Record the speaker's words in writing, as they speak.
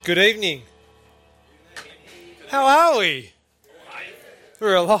Good evening. How are we?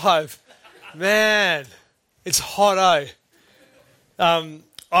 We're alive. Man, it's hot,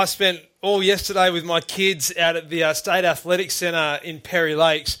 I spent all yesterday with my kids out at the State Athletic Centre in Perry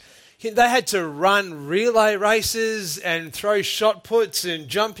Lakes. They had to run relay races and throw shot puts and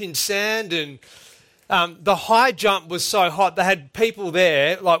jump in sand, and the high jump was so hot they had people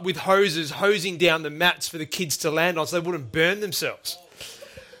there like with hoses hosing down the mats for the kids to land on so they wouldn't burn themselves.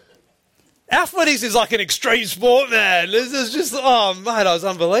 Athletics is like an extreme sport, man. This is just, oh, mate, that was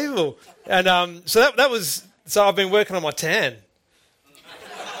unbelievable. And so I've been working on my tan.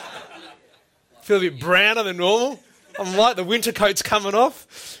 Feel a bit browner than normal. I'm like the winter coat's coming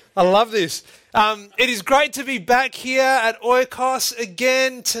off. I love this. It is great to be back here at Oikos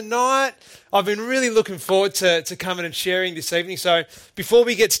again tonight. I've been really looking forward to coming and sharing this evening. So before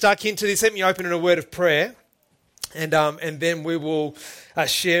we get stuck into this, let me open in a word of prayer. And then we will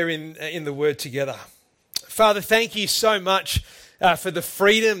share in the word together. Father, thank you so much for the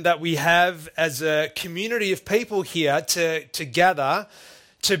freedom that we have as a community of people here to gather,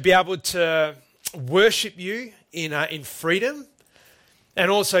 to be able to worship you in freedom, and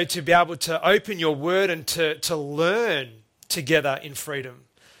also to be able to open your word and to learn together in freedom.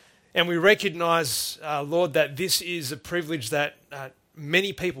 And we recognize, Lord, that this is a privilege that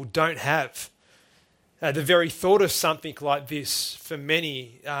many people don't have. The very thought of something like this for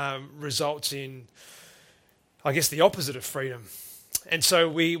many results in, I guess, the opposite of freedom. And so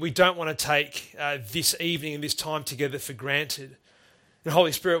we don't want to take this evening and this time together for granted. And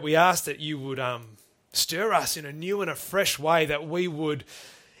Holy Spirit, we ask that you would stir us in a new and a fresh way, that we would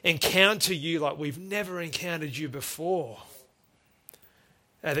encounter you like we've never encountered you before.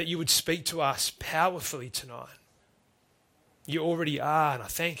 That you would speak to us powerfully tonight. You already are, and I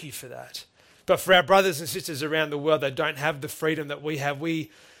thank you for that. But for our brothers and sisters around the world that don't have the freedom that we have, we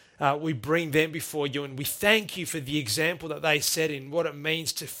bring them before you, and we thank you for the example that they set in what it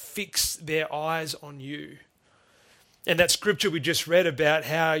means to fix their eyes on you. And that scripture we just read about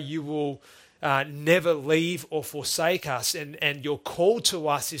how you will never leave or forsake us, and your call to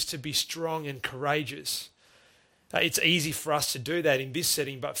us is to be strong and courageous. It's easy for us to do that in this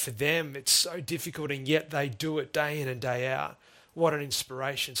setting, but for them it's so difficult, and yet they do it day in and day out. What an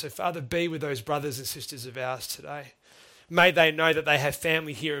inspiration. So Father, be with those brothers and sisters of ours today. May they know that they have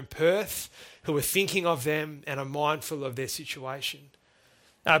family here in Perth who are thinking of them and are mindful of their situation.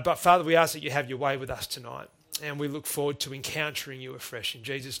 But Father, we ask that you have your way with us tonight, and we look forward to encountering you afresh. In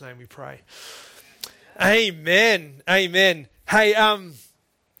Jesus' name we pray. Amen. Amen. Hey, I'm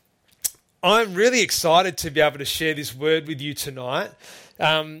really excited to be able to share this word with you tonight.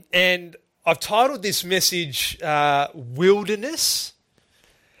 And I've titled this message, Wilderness.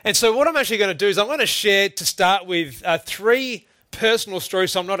 And so what I'm actually going to do is I'm going to share, to start with, 3 personal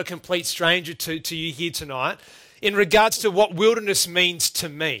stories, so I'm not a complete stranger to you here tonight, in regards to what wilderness means to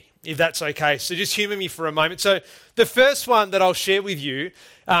me, if that's okay. So just humour me for a moment. So the first one that I'll share with you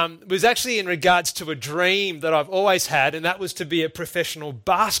was actually in regards to a dream that I've always had, and that was to be a professional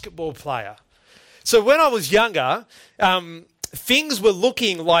basketball player. So when I was younger, things were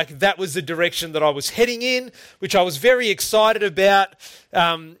looking like that was the direction that I was heading in, which I was very excited about.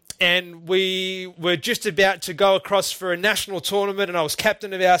 And we were just about to go across for a national tournament, and I was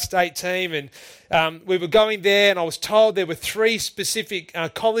captain of our state team. And we were going there, and I was told there were 3 specific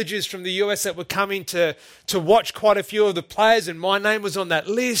colleges from the US that were coming to watch quite a few of the players, and my name was on that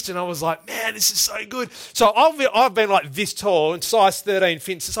list. And I was like, man, this is so good. So I've been like this tall and size 13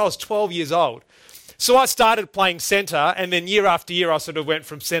 fin since I was 12 years old. So I started playing centre, and then year after year I sort of went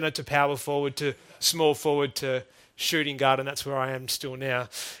from centre to power forward to small forward to shooting guard, and that's where I am still now.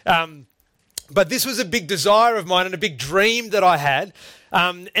 But this was a big desire of mine and a big dream that I had.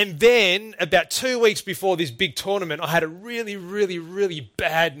 And then about 2 weeks before this big tournament, I had a really, really, really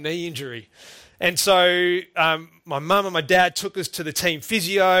bad knee injury. And so my mum and my dad took us to the team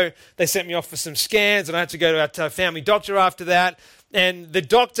physio. They sent me off for some scans, and I had to go to our family doctor after that. And the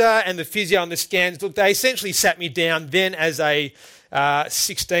doctor and the physio and the scans, look, they essentially sat me down then as a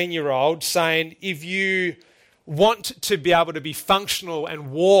 16-year-old saying, if you want to be able to be functional and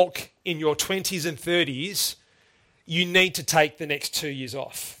walk in your 20s and 30s, you need to take the next 2 years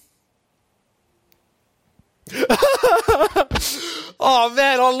off. Oh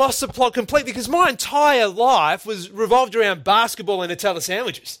man, I lost the plot completely because my entire life was revolved around basketball and Nutella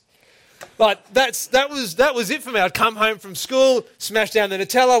sandwiches. Like that was it for me. I'd come home from school, smash down the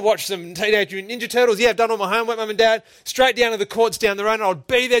Nutella, watch some Teenage Mutant Ninja Turtles. Yeah, I've done all my homework, Mum and Dad. Straight down to the courts down the road, and I'd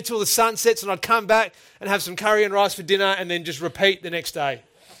be there till the sun sets, and I'd come back and have some curry and rice for dinner, and then just repeat the next day.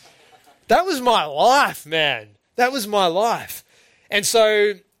 That was my life, man. That was my life. And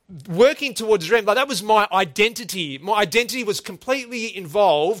so working towards a dream, like that was my identity. My identity was completely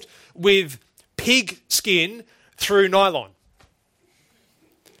involved with pig skin through nylon.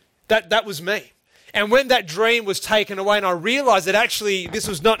 That was me. And when that dream was taken away and I realised that actually this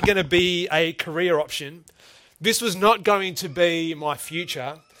was not going to be a career option, this was not going to be my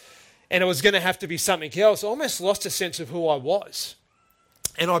future, and it was going to have to be something else, I almost lost a sense of who I was.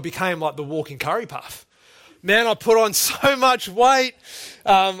 And I became like the walking curry puff. Man, I put on so much weight.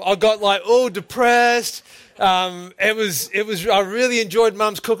 I got like all depressed. I really enjoyed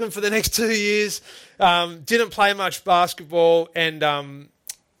Mum's cooking for the next 2 years. Didn't play much basketball, and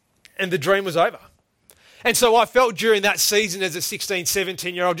the dream was over. And so I felt during that season as a 16,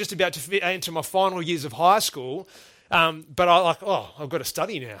 17-year-old, just about to enter my final years of high school, but I've got to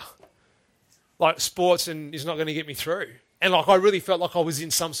study now. Like sports is not going to get me through. And like I really felt like I was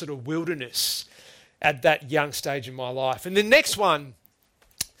in some sort of wilderness at that young stage in my life. And the next one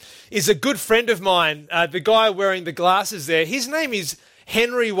is a good friend of mine, the guy wearing the glasses there. His name is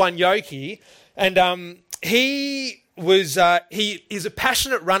Henry Wanyoki, and he is a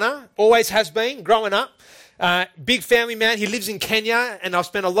passionate runner, always has been, growing up. Big family man. He lives in Kenya, and I've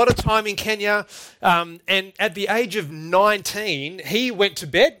spent a lot of time in Kenya. And at the age of 19, he went to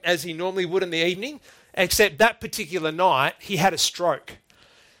bed, as he normally would in the evening, except that particular night, he had a stroke.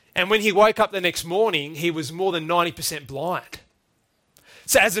 And when he woke up the next morning, he was more than 90% blind.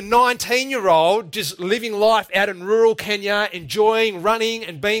 So as a 19-year-old, just living life out in rural Kenya, enjoying running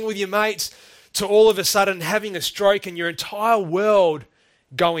and being with your mates, to all of a sudden having a stroke and your entire world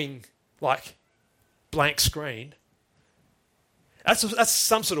going like blank screen. That's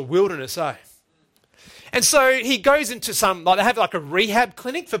some sort of wilderness, eh? And so he goes into they have like a rehab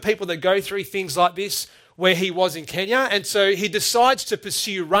clinic for people that go through things like this, where he was in Kenya. And so he decides to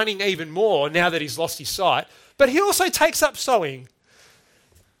pursue running even more now that he's lost his sight. But he also takes up sewing,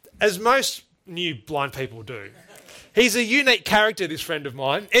 as most new blind people do. He's a unique character, this friend of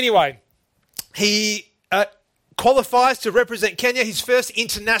mine. Anyway, he qualifies to represent Kenya. His first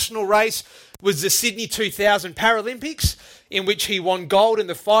international race was the Sydney 2000 Paralympics, in which he won gold in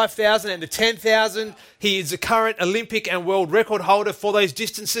the 5,000 and the 10,000. He is the current Olympic and world record holder for those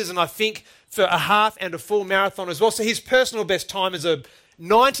distances, and I think for a half and a full marathon as well. So his personal best time is a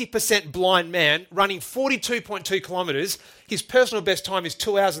 90% blind man running 42.2 kilometres. His personal best time is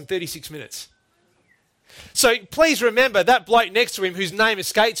 2 hours and 36 minutes. So please remember that bloke next to him, whose name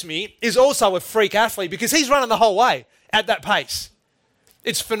escapes me, is also a freak athlete because he's running the whole way at that pace.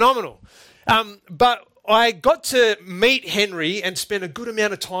 It's phenomenal. But I got to meet Henry and spend a good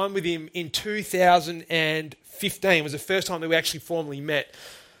amount of time with him in 2015. It was the first time that we actually formally met.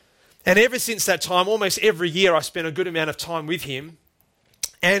 And ever since that time, almost every year, I spent a good amount of time with him.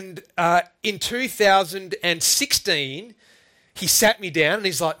 And in 2016, he sat me down and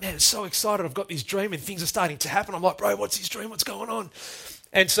he's like, man, it's so excited. I've got this dream and things are starting to happen. I'm like, bro, what's his dream? What's going on?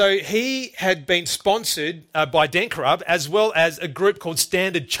 And so he had been sponsored by Denkorub, as well as a group called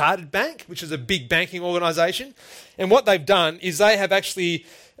Standard Chartered Bank, which is a big banking organisation. And what they've done is they have actually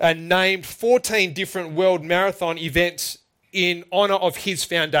named 14 different world marathon events in honour of his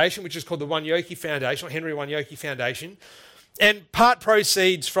foundation, which is called the Wanyoki Foundation, or Henry Wanyoki Foundation. And part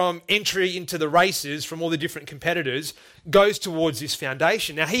proceeds from entry into the races from all the different competitors goes towards this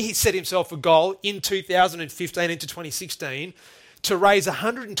foundation. Now, he set himself a goal in 2015 into 2016 to raise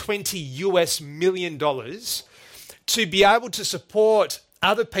 $120 million to be able to support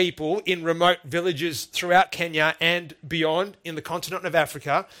other people in remote villages throughout Kenya and beyond in the continent of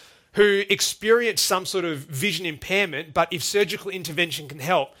Africa who experience some sort of vision impairment, but if surgical intervention can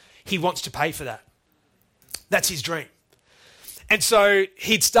help, he wants to pay for that. That's his dream. And so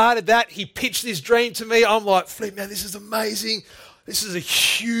he'd started that. He pitched this dream to me. I'm like, Flip, man, this is amazing. This is a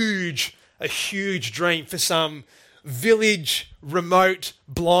huge dream for some village, remote,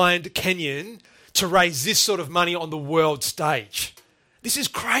 blind Kenyan to raise this sort of money on the world stage. This is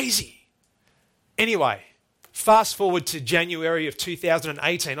crazy. Anyway, fast forward to January of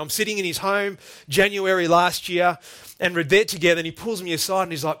 2018. I'm sitting in his home, January last year, and we're there together, and he pulls me aside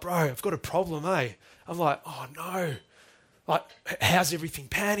and he's like, bro, I've got a problem, eh? I'm like, oh no. Like, how's everything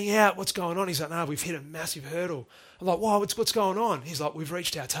panning out? What's going on? He's like, no, we've hit a massive hurdle. I'm like, whoa, what's going on? He's like, we've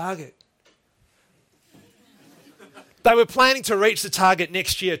reached our target. They were planning to reach the target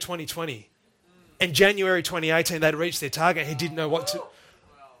next year, 2020. And January 2018, they'd reached their target. He didn't know what to...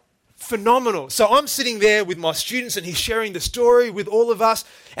 Phenomenal. So I'm sitting there with my students and he's sharing the story with all of us.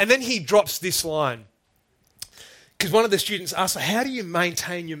 And then he drops this line. Because one of the students asked, how do you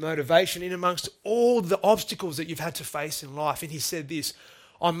maintain your motivation in amongst all the obstacles that you've had to face in life? And he said this,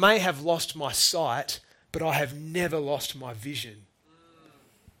 I may have lost my sight, but I have never lost my vision.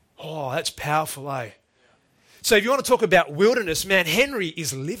 Oh, that's powerful, eh? So if you want to talk about wilderness, man, Henry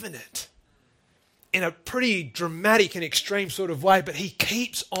is living it in a pretty dramatic and extreme sort of way, but he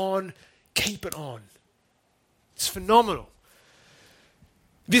keeps on keeping on. It's phenomenal.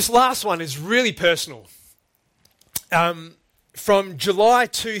 This last one is really personal. From July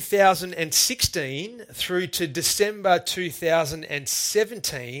 2016 through to December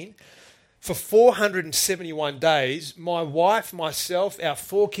 2017, for 471 days, my wife, myself, our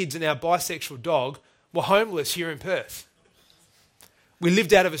 4 kids and our bisexual dog were homeless here in Perth. We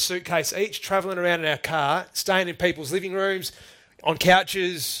lived out of a suitcase each, travelling around in our car, staying in people's living rooms, on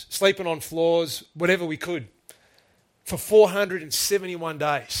couches, sleeping on floors, whatever we could, for 471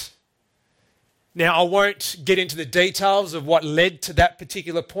 days. Now, I won't get into the details of what led to that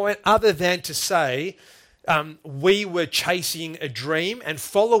particular point, other than to say we were chasing a dream and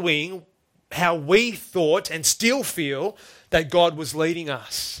following how we thought and still feel that God was leading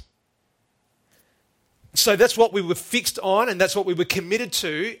us. So that's what we were fixed on, and that's what we were committed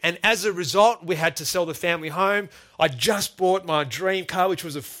to. And as a result, we had to sell the family home. I just bought my dream car, which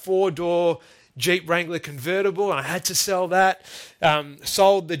was a 4-door Jeep Wrangler convertible, and I had to sell that.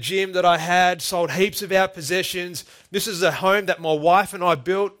 Sold the gym that I had, sold heaps of our possessions. This is a home that my wife and I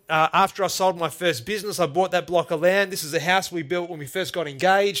built after I sold my first business. I bought that block of land. This is a house we built when we first got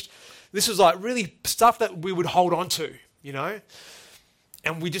engaged. This was like really stuff that we would hold on to, you know.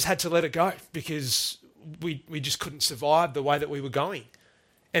 And we just had to let it go because we just couldn't survive the way that we were going.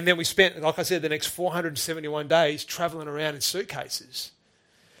 And then we spent, like I said, the next 471 days traveling around in suitcases.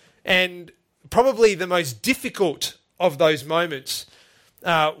 And probably the most difficult of those moments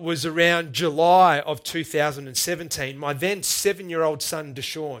was around July of 2017. My then 7-year-old son,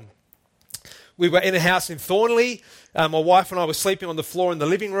 Deshaun. We were in a house in Thornley. My wife and I were sleeping on the floor in the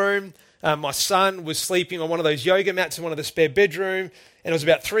living room. My son was sleeping on one of those yoga mats in one of the spare bedroom. And it was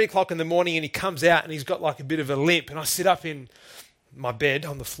about 3 o'clock in the morning, and he comes out and he's got like a bit of a limp. And I sit up in my bed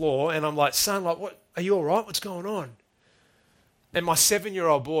on the floor and I'm like, son, like, what? Are you all right? What's going on? And my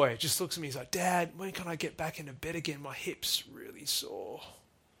 7-year-old boy just looks at me. He's like, Dad, when can I get back into bed again? My hip's really sore.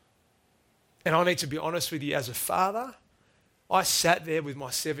 And I need to be honest with you, as a father, I sat there with my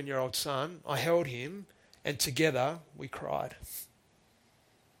 7-year-old son. I held him, and together we cried.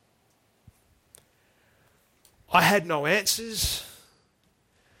 I had no answers.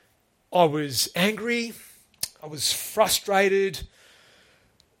 I was angry. I was frustrated.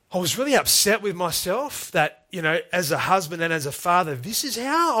 I was really upset with myself that, you know, as a husband and as a father, this is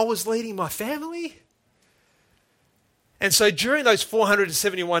how I was leading my family. And so during those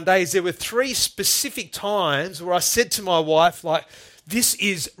 471 days, there were 3 specific times where I said to my wife, like, this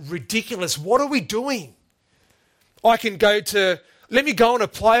is ridiculous. What are we doing? Let me go and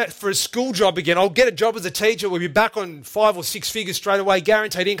apply for a school job again. I'll get a job as a teacher. We'll be back on 5 or 6 figures straight away,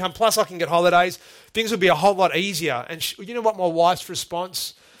 guaranteed income, plus I can get holidays. Things will be a whole lot easier. And you know what my wife's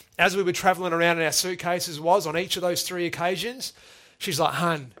response as we were traveling around in our suitcases was on each of those 3 occasions? She's like,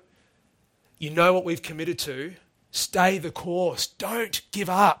 hun, you know what we've committed to? Stay the course. Don't give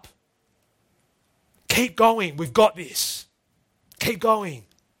up. Keep going. We've got this. Keep going.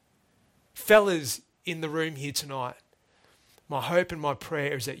 Fellas in the room here tonight, my hope and my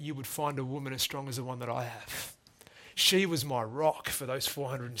prayer is that you would find a woman as strong as the one that I have. She was my rock for those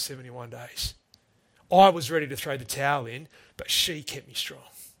 471 days. I was ready to throw the towel in, but she kept me strong.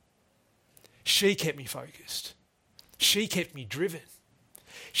 She kept me focused. She kept me driven.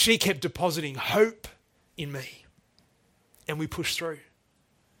 She kept depositing hope in me. And we pushed through.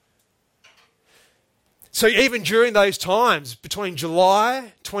 So even during those times, between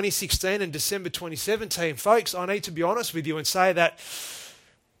July 2016 and December 2017, folks, I need to be honest with you and say that,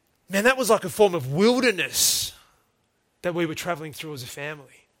 man, that was like a form of wilderness that we were traveling through as a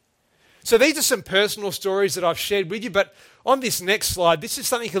family. So these are some personal stories that I've shared with you, but on this next slide, this is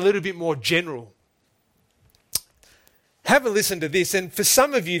something a little bit more general. Have a listen to this, and for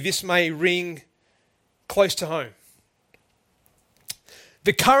some of you, this may ring close to home.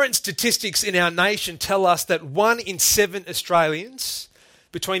 The current statistics in our nation tell us that 1 in 7 Australians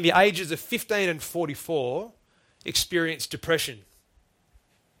between the ages of 15 and 44 experience depression.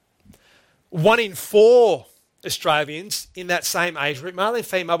 1 in 4 Australians in that same age group, male and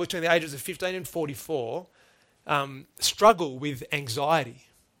female between the ages of 15 and 44, struggle with anxiety.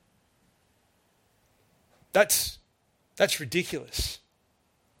 That's ridiculous.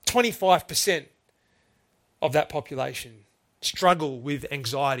 25% of that population struggle with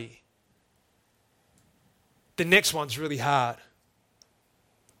anxiety. The next one's really hard.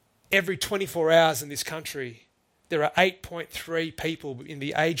 Every 24 hours in this country, there are 8.3 people in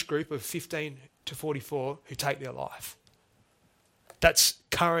the age group of 15 to 44 who take their life. That's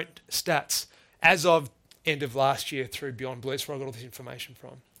current stats as of end of last year through Beyond Blue. That's where I got all this information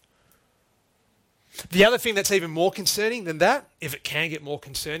from. The other thing that's even more concerning than that, if it can get more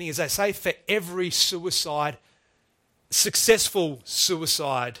concerning, is they say for every suicide, successful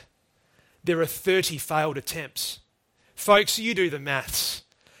suicide, there are 30 failed attempts. Folks, you do the maths.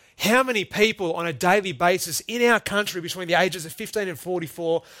 How many people on a daily basis in our country between the ages of 15 and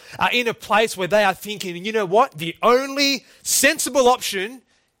 44 are in a place where they are thinking, you know what, the only sensible option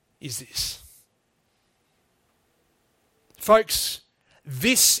is this. Folks,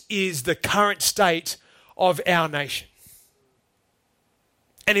 this is the current state of our nation.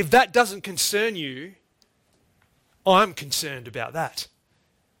 And if that doesn't concern you, I'm concerned about that.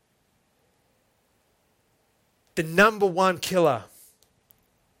 The number one killer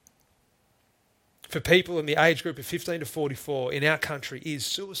for people in the age group of 15 to 44 in our country is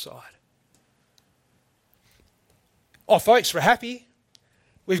suicide. Oh, folks, we're happy.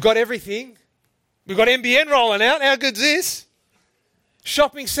 We've got everything. We've got NBN rolling out. How good's this?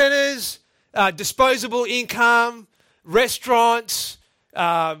 Shopping centres, disposable income, restaurants,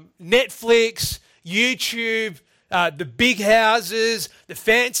 Netflix, YouTube, the big houses, the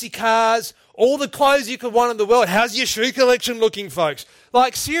fancy cars, all the clothes you could want in the world. How's your shoe collection looking, folks?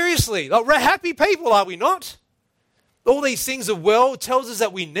 Like, seriously, like, we're happy people, are we not? All these things the world tells us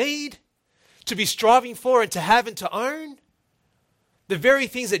that we need to be striving for and to have and to own. The very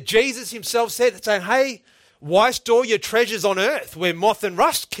things that Jesus himself said, saying, hey, why store your treasures on earth where moth and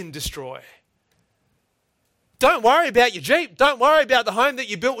rust can destroy? Don't worry about your Jeep. Don't worry about the home that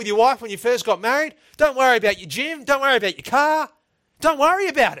you built with your wife when you first got married. Don't worry about your gym. Don't worry about your car. Don't worry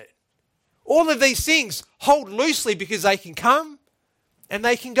about it. All of these things hold loosely because they can come and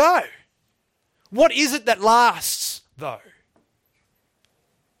they can go. What is it that lasts, though?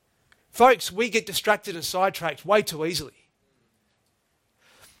 Folks, we get distracted and sidetracked way too easily.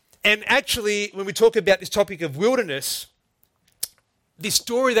 And actually, when we talk about this topic of wilderness, this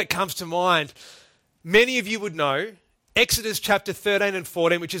story that comes to mind, many of you would know, Exodus chapter 13 and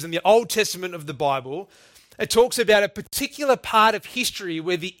 14, which is in the Old Testament of the Bible. It talks about a particular part of history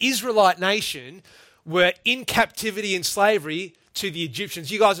where the Israelite nation were in captivity and slavery to the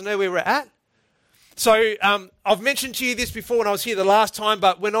Egyptians. You guys know where we're at? So I've mentioned to you this before when I was here the last time,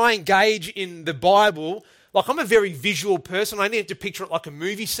 but when I engage in the Bible, like, I'm a very visual person. I need to picture it like a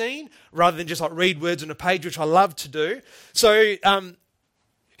movie scene rather than just like read words on a page, which I love to do. So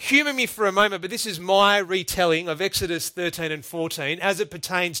humour me for a moment, but this is my retelling of Exodus 13 and 14 as it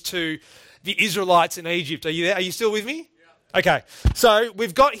pertains to the Israelites in Egypt. Are you there? Are you still with me? Yeah. Okay. So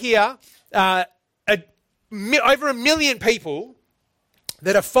we've got here over 1 million people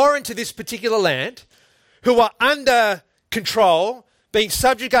that are foreign to this particular land, who are under control, being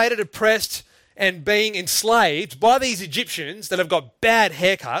subjugated, oppressed, and being enslaved by these Egyptians that have got bad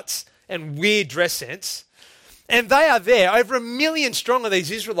haircuts and weird dress sense. And they are there, over 1 million strong of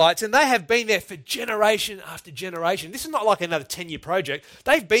these Israelites, and they have been there for generation after generation. This is not like another 10-year project.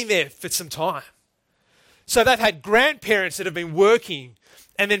 They've been there for some time. So they've had grandparents that have been working,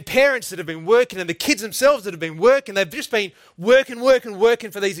 and then parents that have been working, and the kids themselves that have been working. They've just been working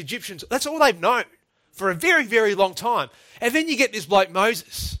for these Egyptians. That's all they've known for a very, very long time. And then you get this bloke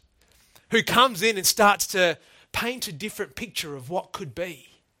Moses, who comes in and starts to paint a different picture of what could be.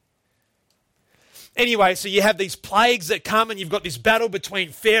 Anyway, so you have these plagues that come, and you've got this battle between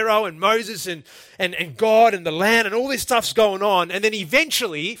Pharaoh and Moses and God and the land, and all this stuff's going on. And then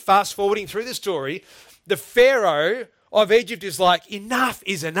eventually, fast forwarding through the story, the Pharaoh of Egypt is like, enough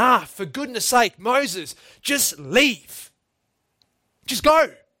is enough. For goodness sake, Moses, just leave. Just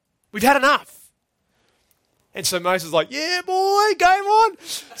go. We've had enough. And so Moses is like, yeah, boy, game on.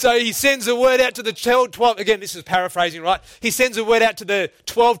 So he sends a word out to the 12, again, this is paraphrasing, right? He sends a word out to the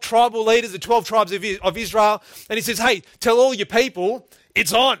 12 tribal leaders, the 12 tribes of Israel, and he says, hey, tell all your people,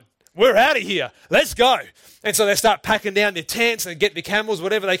 it's on. We're out of here. Let's go. And so they start packing down their tents and get the camels,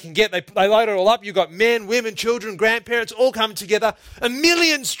 whatever they can get. They load it all up. You've got men, women, children, grandparents, all coming together. 1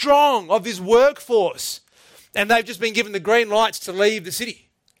 million strong of this workforce. And they've just been given the green lights to leave the city.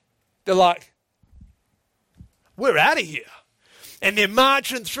 They're like, we're out of here. And they're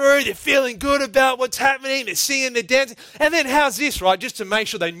marching through, they're feeling good about what's happening, they're singing, they're dancing. And then how's this, right? Just to make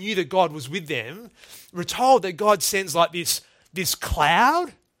sure they knew that God was with them, we're told that God sends like this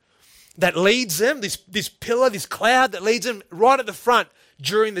cloud that leads them, this pillar, this cloud that leads them right at the front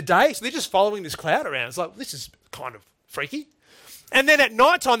during the day. So they're just following this cloud around. It's like, this is kind of freaky. And then at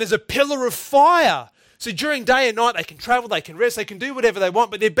night time, there's a pillar of fire. So during day and night, they can travel, they can rest, they can do whatever they want,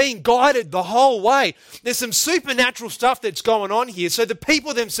 but they're being guided the whole way. There's some supernatural stuff that's going on here. So the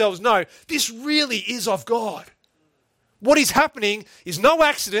people themselves know this really is of God. What is happening is no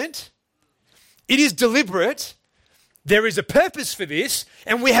accident. It is deliberate. There is a purpose for this,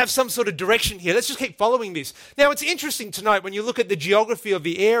 and we have some sort of direction here. Let's just keep following this. Now, it's interesting to note when you look at the geography of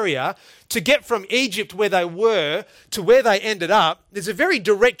the area, to get from Egypt where they were to where they ended up, there's a very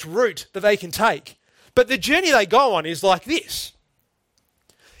direct route that they can take. But the journey they go on is like this.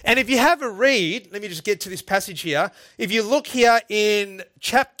 And if you have a read, let me just get to this passage here. If you look here in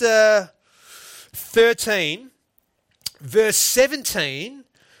chapter 13, verse 17,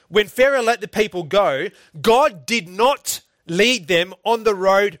 when Pharaoh let the people go, God did not lead them on the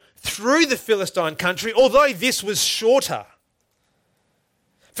road through the Philistine country, although this was shorter.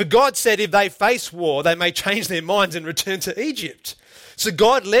 For God said if they face war, they may change their minds and return to Egypt. So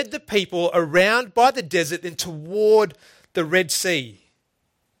God led the people around by the desert and toward the Red Sea.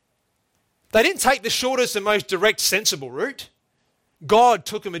 They didn't take the shortest and most direct, sensible route. God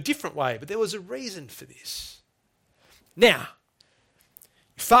took them a different way, but there was a reason for this. Now,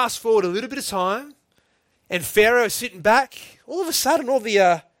 fast forward a little bit of time, and Pharaoh is sitting back. All of a sudden, all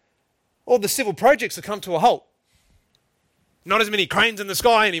the civil projects have come to a halt. Not as many cranes in the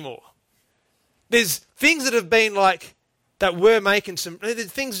sky anymore. There's things that have been like, that were making some,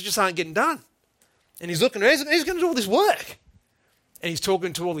 things that just aren't getting done. And he's looking around, he's going to do all this work. And he's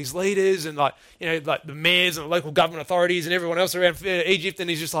talking to all these leaders and like the mayors and the local government authorities and everyone else around Egypt. And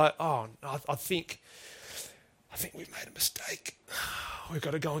he's just like, oh, I think we've made a mistake. We've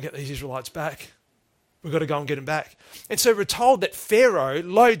got to go and get these Israelites back. We've got to go and get them back. And so we're told that Pharaoh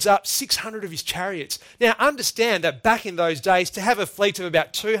loads up 600 of his chariots. Now understand that back in those days, to have a fleet of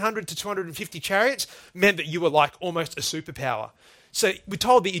about 200 to 250 chariots meant that you were like almost a superpower. So we're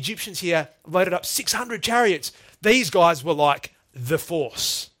told the Egyptians here loaded up 600 chariots. These guys were like the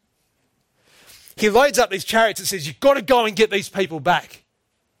force. He loads up these chariots and says, you've got to go and get these people back.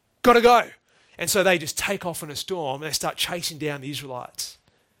 Got to go. And so they just take off in a storm and they start chasing down the Israelites.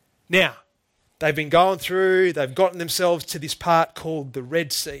 Now, they've been going through, they've gotten themselves to this part called the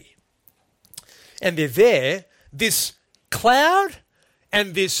Red Sea. And they're there. This cloud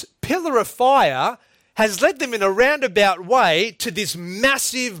and this pillar of fire has led them in a roundabout way to this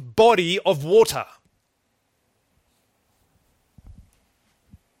massive body of water.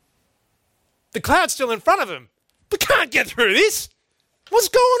 The cloud's still in front of them. They can't get through this. What's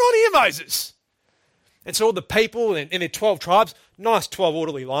going on here, Moses? And so all the people in their 12 tribes, nice 12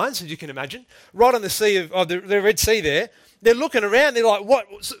 orderly lines, as you can imagine, right on the sea of the Red Sea there, they're looking around, they're like, what?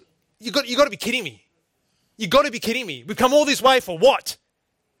 You got to be kidding me. You got to be kidding me. We've come all this way for what?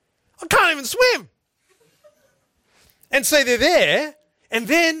 I can't even swim. And so they're there, and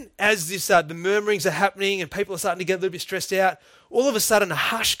then as this the murmurings are happening and people are starting to get a little bit stressed out, all of a sudden a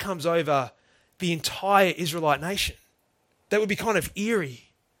hush comes over the entire Israelite nation. That would be kind of eerie.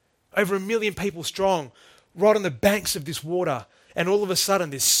 Over 1 million people strong, right on the banks of this water. And all of a sudden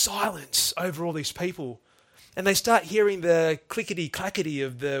there's silence over all these people. And they start hearing the clickety-clackety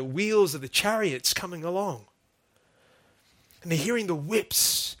of the wheels of the chariots coming along. And they're hearing the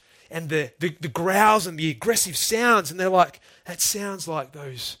whips and the growls and the aggressive sounds. And they're like, that sounds like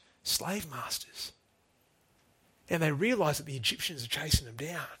those slave masters. And they realize that the Egyptians are chasing them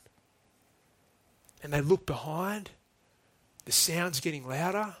down. And they look behind. The sound's getting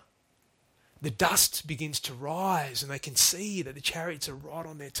louder. The dust begins to rise and they can see that the chariots are right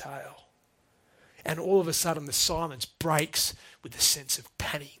on their tail. And all of a sudden the silence breaks with a sense of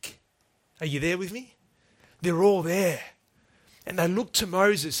panic. Are you there with me? They're all there. And they look to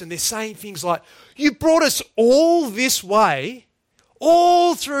Moses and they're saying things like, you brought us all this way,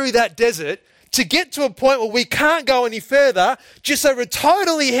 all through that desert, to get to a point where we can't go any further, just so we're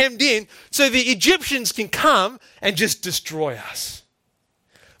totally hemmed in, so the Egyptians can come and just destroy us.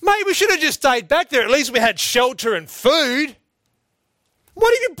 Mate, we should have just stayed back there. At least we had shelter and food.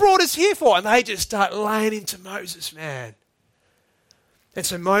 What have you brought us here for? And they just start laying into Moses, man. And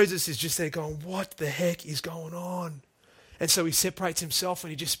so Moses is just there going, what the heck is going on? And so he separates himself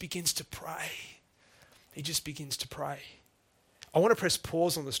and he just begins to pray. He just begins to pray. I want to press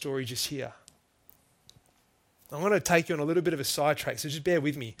pause on the story just here. I want to take you on a little bit of a sidetrack, so just bear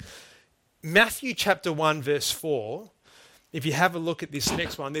with me. Matthew chapter 1 verse 4, if you have a look at this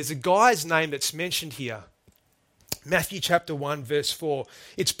next one, there's a guy's name that's mentioned here. Matthew chapter 1 verse 4.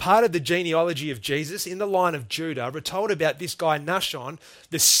 It's part of the genealogy of Jesus in the line of Judah. We're told about this guy Nahshon,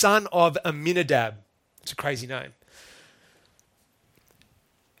 the son of Amminadab. It's a crazy name.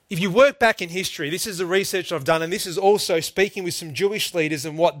 If you work back in history, this is the research I've done, and this is also speaking with some Jewish leaders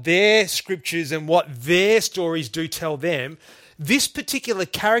and what their scriptures and what their stories do tell them. This particular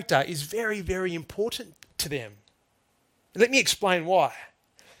character is very, very important to them. Let me explain why.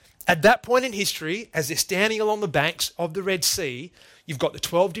 At that point in history, as they're standing along the banks of the Red Sea, you've got the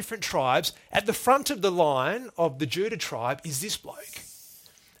 12 different tribes. At the front of the line of the Judah tribe is this bloke.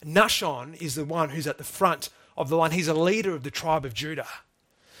 Nahshon is the one who's at the front of the line. He's a leader of the tribe of Judah.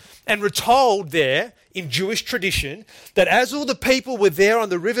 And we're told there in Jewish tradition that as all the people were there on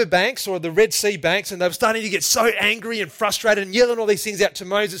the river banks or the Red Sea banks, and they were starting to get so angry and frustrated and yelling all these things out to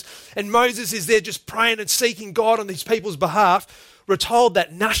Moses, and Moses is there just praying and seeking God on these people's behalf, we're told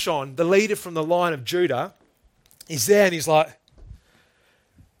that Nahshon, the leader from the line of Judah, is there and he's like,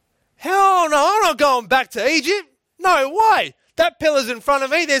 hell no, I'm not going back to Egypt. No way. That pillar's in front of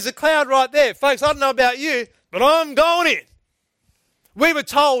me. There's a cloud right there. Folks, I don't know about you, but I'm going in. We were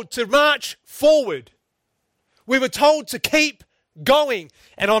told to march forward. We were told to keep going.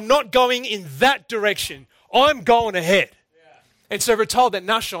 And I'm not going in that direction. I'm going ahead. Yeah. And so we're told that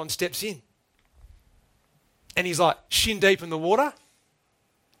Nahshon steps in. And he's like, shin deep in the water.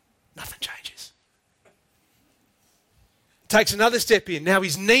 Nothing changes. Takes another step in. Now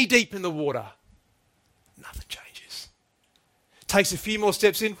he's knee deep in the water. Nothing changes. Takes a few more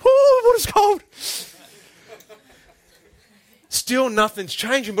steps in. Whoo, water's cold. Still nothing's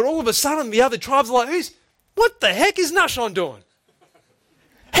changing, but all of a sudden the other tribes are like, what the heck is Nahshon doing?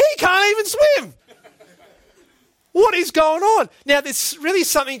 He can't even swim. What is going on? Now, there's really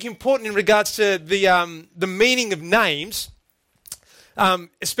something important in regards to the meaning of names,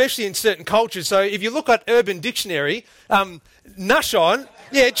 especially in certain cultures. So if you look at Urban Dictionary, Nahshon,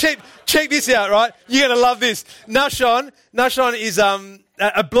 check this out, right? You're going to love this. Nahshon is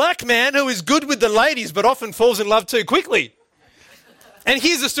a black man who is good with the ladies but often falls in love too quickly. And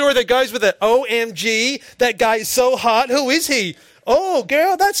here's the story that goes with it. OMG, that guy is so hot. Who is he? Oh,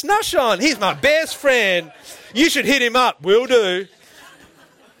 girl, that's Nahshon. He's my best friend. You should hit him up. Will do.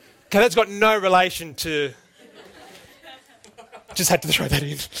 Okay, that's got no relation to... Just had to throw that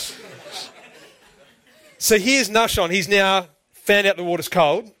in. So here's Nahshon. He's now found out the water's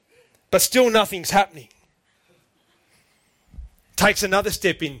cold, but still nothing's happening. Takes another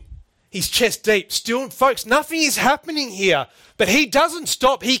step in. He's chest deep. Still, folks, nothing is happening here. But he doesn't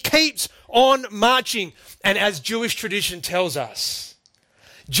stop. He keeps on marching. And as Jewish tradition tells us,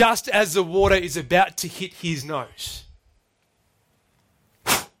 just as the water is about to hit his nose,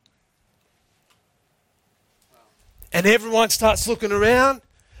 and everyone starts looking around.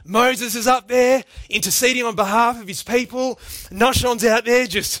 Moses is up there interceding on behalf of his people. Nahshon's out there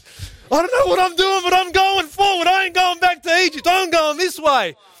just, I don't know what I'm doing, but I'm going forward. I ain't going back to Egypt. I'm going this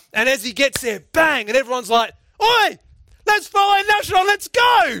way. And as he gets there, bang, and everyone's like, oi, let's follow Nahshon, let's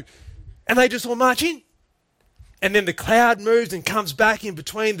go. And they just all march in. And then the cloud moves and comes back in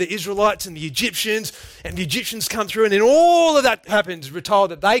between the Israelites and the Egyptians, and the Egyptians come through, and then all of that happens. We're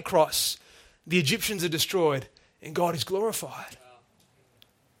told that they cross, the Egyptians are destroyed, and God is glorified.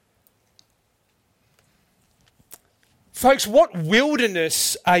 Folks, what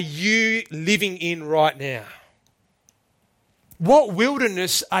wilderness are you living in right now? What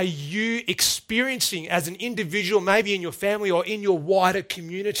wilderness are you experiencing as an individual, maybe in your family or in your wider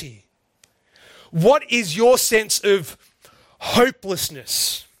community? What is your sense of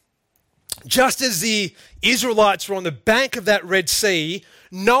hopelessness? Just as the Israelites were on the bank of that Red Sea,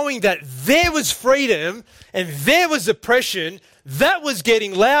 knowing that there was freedom and there was oppression, that was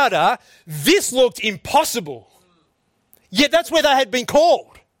getting louder, this looked impossible. Yet that's where they had been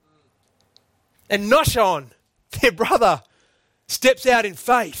called. And Nahshon, their brother, steps out in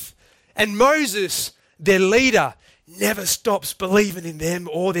faith. And Moses, their leader, never stops believing in them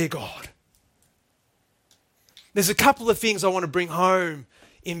or their God. There's a couple of things I want to bring home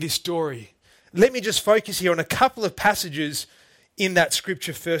in this story. Let me just focus here on a couple of passages in that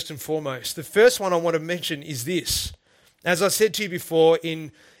scripture first and foremost. The first one I want to mention is this. As I said to you before,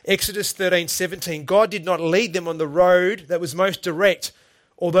 in Exodus 13:17, God did not lead them on the road that was most direct,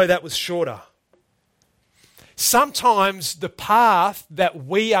 although that was shorter. Sometimes the path that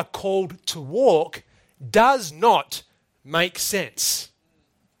we are called to walk does not make sense.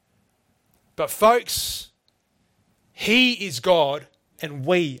 But folks, He is God and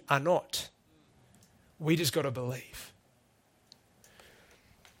we are not. We just got to believe.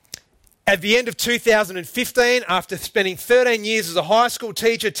 At the end of 2015, after spending 13 years as a high school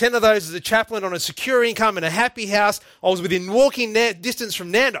teacher, 10 of those as a chaplain on a secure income in a happy house, I was within walking distance from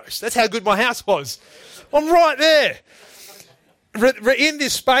Nando's. That's how good my house was. I'm right there. We're in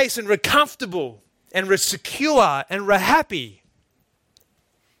this space and we're comfortable and we're secure and we're happy.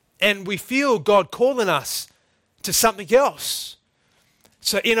 And we feel God calling us to something else.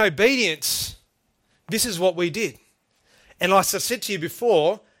 So in obedience, this is what we did. And like I said to you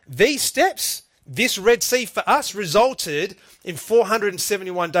before, these steps, This Red Sea for us resulted in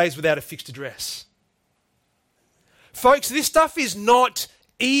 471 days without a fixed address. Folks, this stuff is not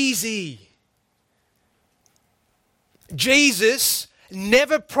easy. Jesus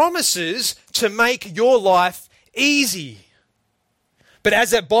never promises to make your life easy. But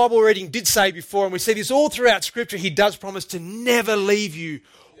as that Bible reading did say before, and we see this all throughout Scripture, he does promise to never leave you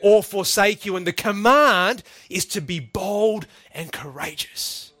or forsake you. And the command is to be bold and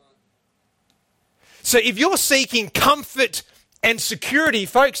courageous. So if you're seeking comfort and security,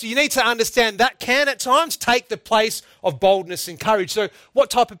 folks, you need to understand that can at times take the place of boldness and courage. So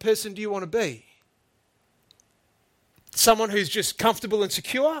what type of person do you want to be? Someone who's just comfortable and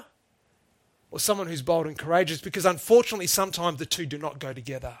secure? Or someone who's bold and courageous? Because unfortunately, sometimes the two do not go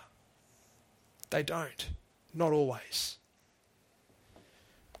together. They don't. Not always.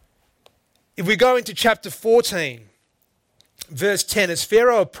 If we go into chapter 14, verse 10, as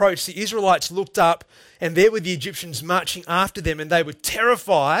Pharaoh approached, the Israelites looked up, and there were the Egyptians marching after them, and they were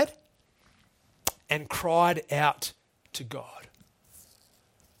terrified and cried out to God.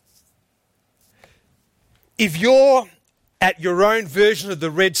 If you're at your own version of the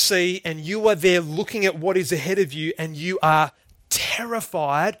Red Sea and you are there looking at what is ahead of you and you are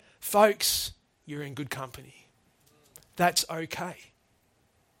terrified, folks, you're in good company. That's okay.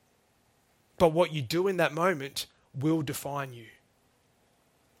 But what you do in that moment will define you.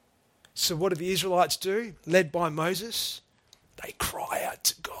 So what do the Israelites do? Led by Moses, they cry out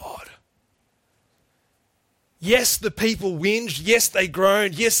to God. Yes, the people whinged. Yes, they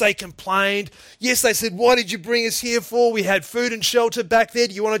groaned. Yes, they complained. Yes, they said, what did you bring us here for? We had food and shelter back there.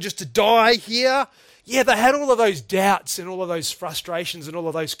 Do you want us just to die here? Yeah, they had all of those doubts and all of those frustrations and all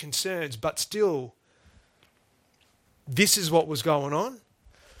of those concerns. But still, this is what was going on.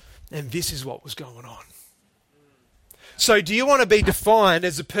 And this is what was going on. So do you want to be defined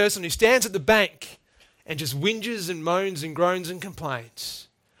as a person who stands at the bank and just whinges and moans and groans and complains?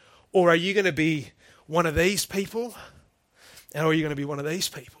 Or are you going to be one of these people? Or are you going to be one of these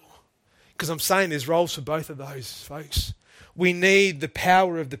people? Because I'm saying there's roles for both of those, folks. We need the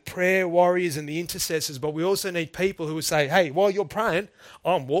power of the prayer warriors and the intercessors, but we also need people who will say, hey, while you're praying,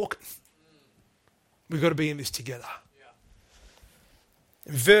 I'm walking. We've got to be in this together.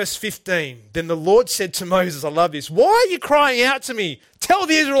 Verse 15, then the Lord said to Moses, I love this, why are you crying out to me? Tell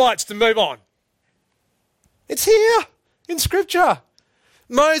the Israelites to move on. It's here in Scripture.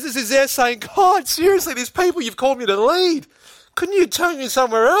 Moses is there saying, God, seriously, these people you've called me to lead, couldn't you turn me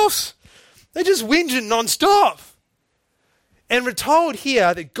somewhere else? They're just whinging non-stop. And we're told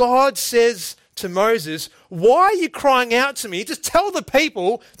here that God says to Moses, why are you crying out to me? Just tell the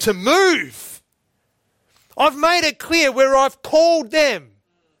people to move. I've made it clear where I've called them.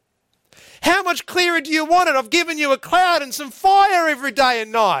 How much clearer do you want it? I've given you a cloud and some fire every day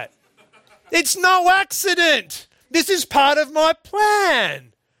and night. It's no accident. This is part of my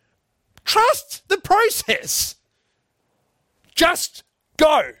plan. Trust the process. Just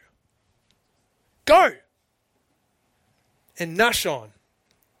go. Go. And Nashon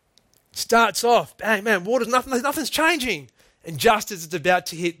starts off, bang, man, nothing's changing. And just as it's about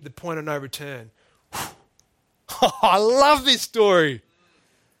to hit the point of no return, I love this story.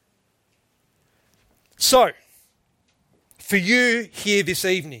 So, for you here this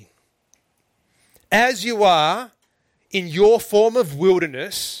evening, as you are in your form of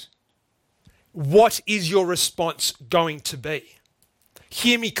wilderness, what is your response going to be?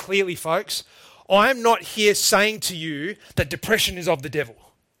 Hear me clearly, folks. I am not here saying to you that depression is of the devil.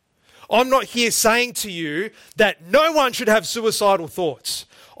 I'm not here saying to you that no one should have suicidal thoughts.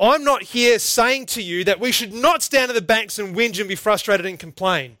 I'm not here saying to you that we should not stand at the banks and whinge and be frustrated and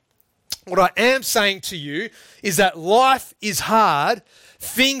complain. What I am saying to you is that life is hard,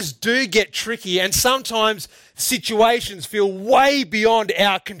 things do get tricky, and sometimes situations feel way beyond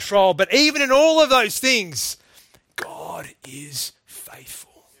our control. But even in all of those things, God is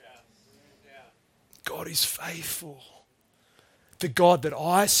faithful. God is faithful. The God that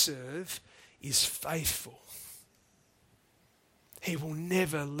I serve is faithful. He will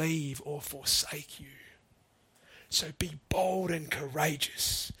never leave or forsake you. So be bold and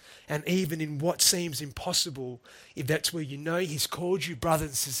courageous. And even in what seems impossible, if that's where you know He's called you, brothers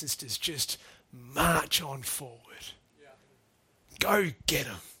and sisters, just march on forward. Go get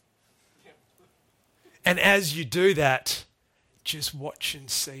Him. And as you do that, just watch and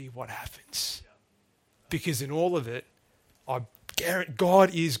see what happens. Because in all of it, I guarantee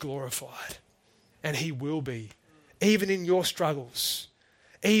God is glorified. And He will be. Even in your struggles,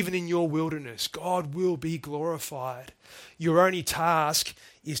 even in your wilderness, God will be glorified. Your only task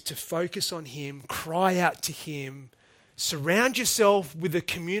is to focus on Him, cry out to Him, Surround yourself with a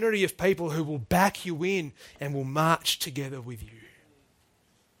community of people who will back you in and will march together with you.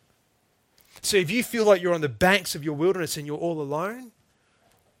 So if you feel like you're on the banks of your wilderness and you're all alone,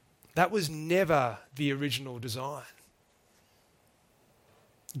 that was never the original design.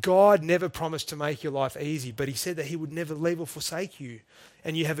 God never promised to make your life easy, but he said that he would never leave or forsake you.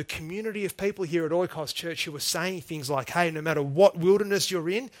 And you have a community of people here at Oikos Church who are saying things like, hey, no matter what wilderness you're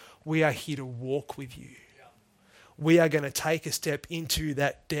in, we are here to walk with you. We are going to take a step into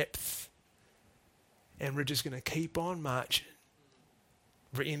that depth. And we're just going to keep on marching.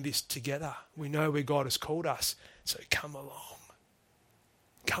 We're in this together. We know where God has called us. So come along.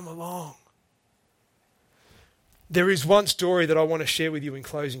 Come along. There is one story that I want to share with you in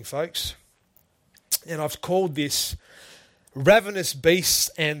closing, folks. And I've called this Ravenous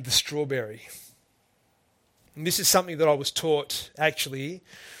Beasts and the Strawberry. And this is something that I was taught, actually,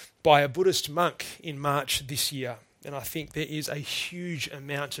 by a Buddhist monk in March this year. And I think there is a huge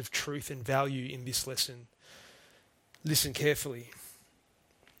amount of truth and value in this lesson. Listen carefully.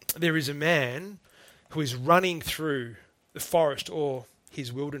 There is a man who is running through the forest or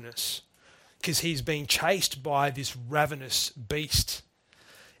his wilderness because he's being chased by this ravenous beast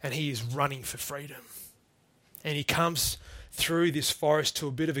and he is running for freedom. And he comes through this forest to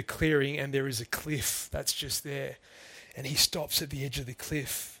a bit of a clearing and there is a cliff that's just there. And he stops at the edge of the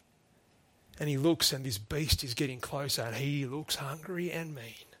cliff and he looks and this beast is getting closer and he looks hungry and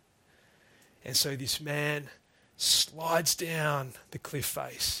mean. And so this man slides down the cliff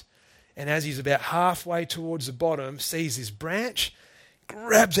face and as he's about halfway towards the bottom, sees this branch,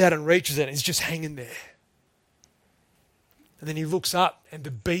 grabs out and reaches it and it's just hanging there. And then he looks up and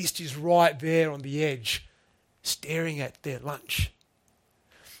the beast is right there on the edge, staring at their lunch.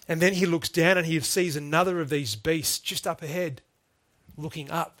 And then he looks down and he sees another of these beasts just up ahead,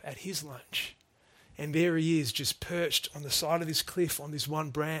 looking up at his lunch. And there he is, just perched on the side of this cliff on this one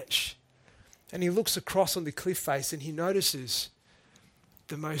branch. And he looks across on the cliff face and he notices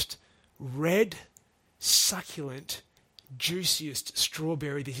the most red, succulent, juiciest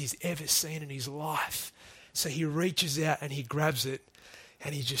strawberry that he's ever seen in his life. So he reaches out and he grabs it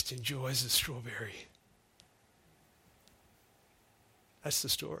and he just enjoys the strawberry. That's the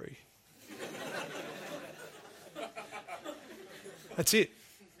story. That's it.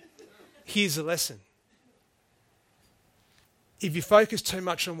 Here's the lesson. If you focus too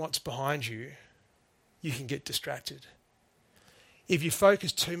much on what's behind you, you can get distracted. If you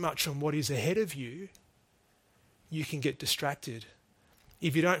focus too much on what is ahead of you, you can get distracted.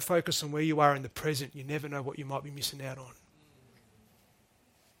 If you don't focus on where you are in the present, you never know what you might be missing out on.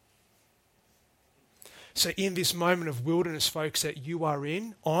 So in this moment of wilderness, folks, that you are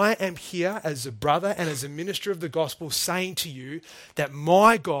in, I am here as a brother and as a minister of the gospel saying to you that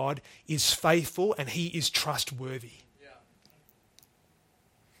my God is faithful and he is trustworthy. Yeah.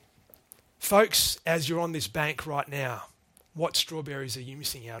 Folks, as you're on this bank right now, what strawberries are you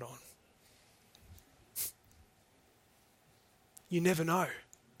missing out on? You never know.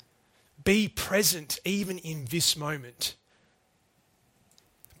 Be present even in this moment.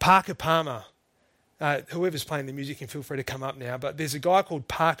 Parker Palmer, whoever's playing the music can feel free to come up now, but there's a guy called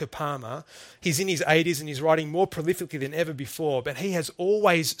Parker Palmer. He's in his 80s and he's writing more prolifically than ever before, but he has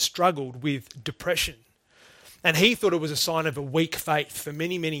always struggled with depression. And he thought it was a sign of a weak faith for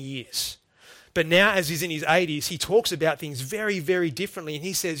many, many years. But now as he's in his 80s, he talks about things very, very differently. And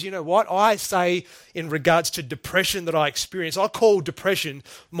he says, you know what? I say in regards to depression that I experience, I call depression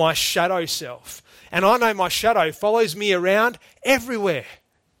my shadow self. And I know my shadow follows me around everywhere.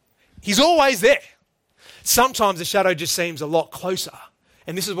 He's always there. Sometimes the shadow just seems a lot closer.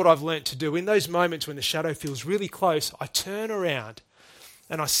 And this is what I've learnt to do. In those moments when the shadow feels really close, I turn around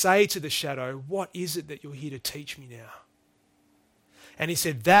and I say to the shadow, what is it that you're here to teach me now? And he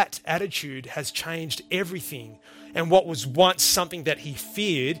said that attitude has changed everything. And what was once something that he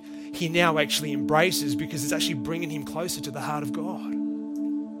feared, he now actually embraces because it's actually bringing him closer to the heart of God.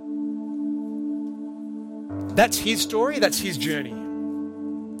 That's his story, that's his journey.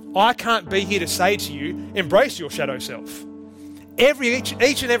 I can't be here to say to you, embrace your shadow self.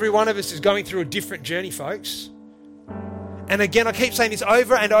 Each and every one of us is going through a different journey, folks. And again, I keep saying this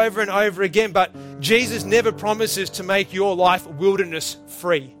over and over and over again, but Jesus never promises to make your life wilderness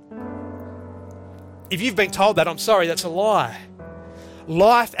free. If you've been told that, I'm sorry, that's a lie.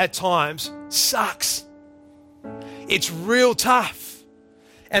 Life at times sucks. It's real tough.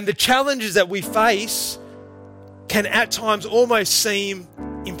 And the challenges that we face can at times almost seem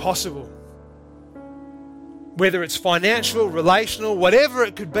impossible. Whether it's financial, relational, whatever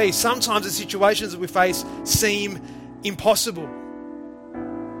it could be, sometimes the situations that we face seem impossible.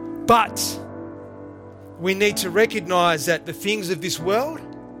 But We need to recognize that the things of this world,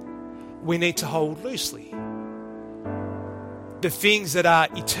 we need to hold loosely. The things that are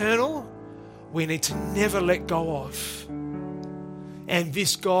eternal, we need to never let go of. And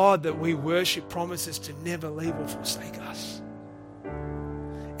this God that we worship promises to never leave or forsake us.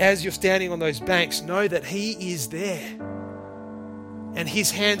 As you're standing on those banks, know that He is there. And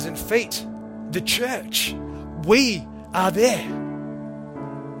His hands and feet, the church, we are there.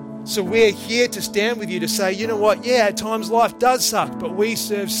 So we're here to stand with you to say, you know what, yeah, at times life does suck, but we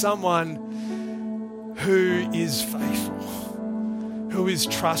serve someone who is faithful, who is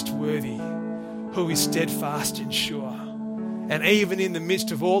trustworthy, who is steadfast and sure. And even in the midst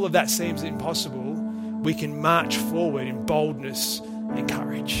of all of that seems impossible, we can march forward in boldness and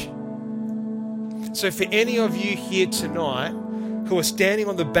courage. So for any of you here tonight who are standing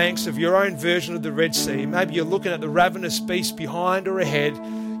on the banks of your own version of the Red Sea, maybe you're looking at the ravenous beast behind or ahead,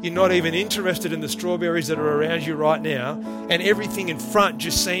 you're not even interested in the strawberries that are around you right now, and everything in front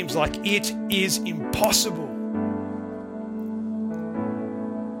just seems like it is impossible.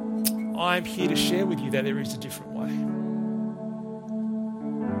 I'm here to share with you that there is a different way.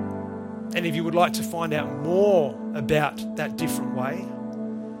 And if you would like to find out more about that different way,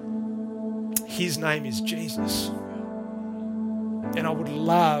 His name is Jesus. And I would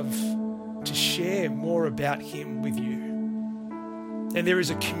love to share more about Him with you. And there is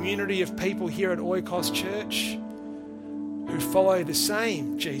a community of people here at Oikos Church who follow the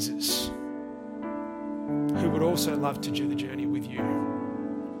same Jesus, who would also love to do the journey with you.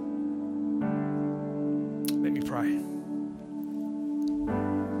 Let me pray.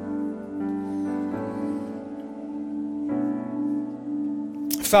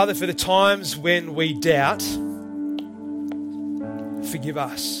 Father, for the times when we doubt, forgive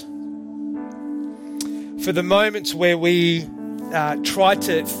us. For the moments where we try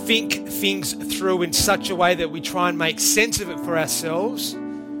to think things through in such a way that we try and make sense of it for ourselves,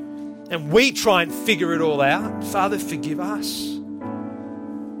 and we try and figure it all out, Father, forgive us.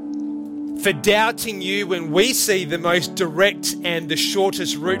 For doubting you when we see the most direct and the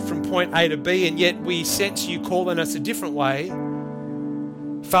shortest route from point A to B, and yet we sense you calling us a different way.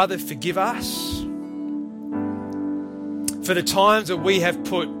 Father, forgive us. For the times that we have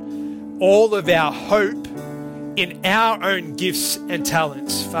put all of our hope in our own gifts and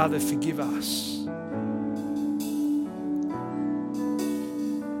talents, Father, forgive us.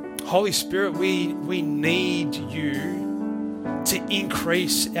 Holy Spirit, we need you to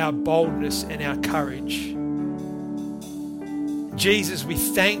increase our boldness and our courage. Jesus, we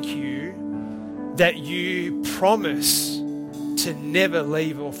thank you that you promise to never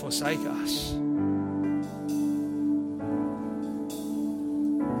leave or forsake us.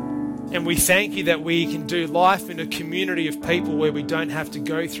 And we thank you that we can do life in a community of people where we don't have to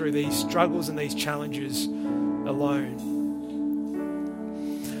go through these struggles and these challenges alone.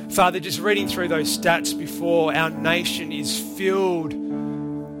 Father, just reading through those stats before, our nation is filled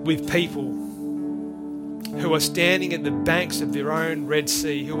with people who are standing at the banks of their own Red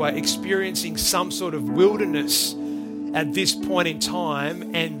Sea, who are experiencing some sort of wilderness at this point in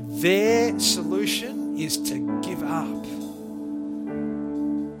time, and their solution is to give up.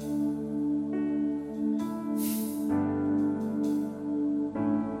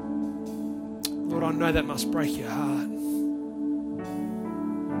 Lord, I know that must break your heart.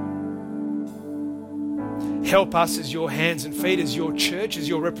 Help us as your hands and feet, as your church, as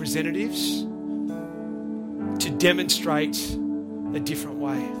your representatives, to demonstrate a different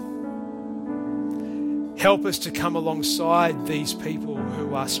way. Help us to come alongside these people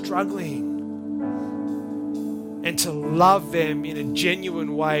who are struggling and to love them in a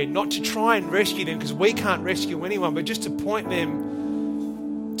genuine way, not to try and rescue them because we can't rescue anyone, but just to point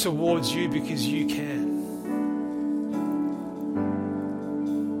them towards you because you can.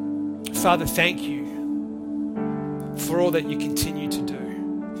 Father, thank you for all that you continue to do.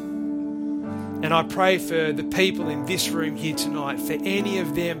 And I pray for the people in this room here tonight, for any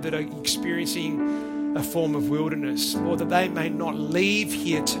of them that are experiencing a form of wilderness, Lord, that they may not leave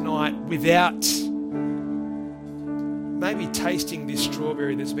here tonight without maybe tasting this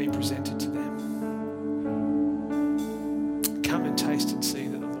strawberry that's been presented to them. Come and taste and see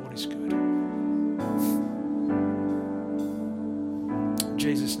that the Lord is good. In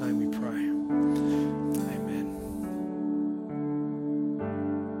Jesus' name we pray.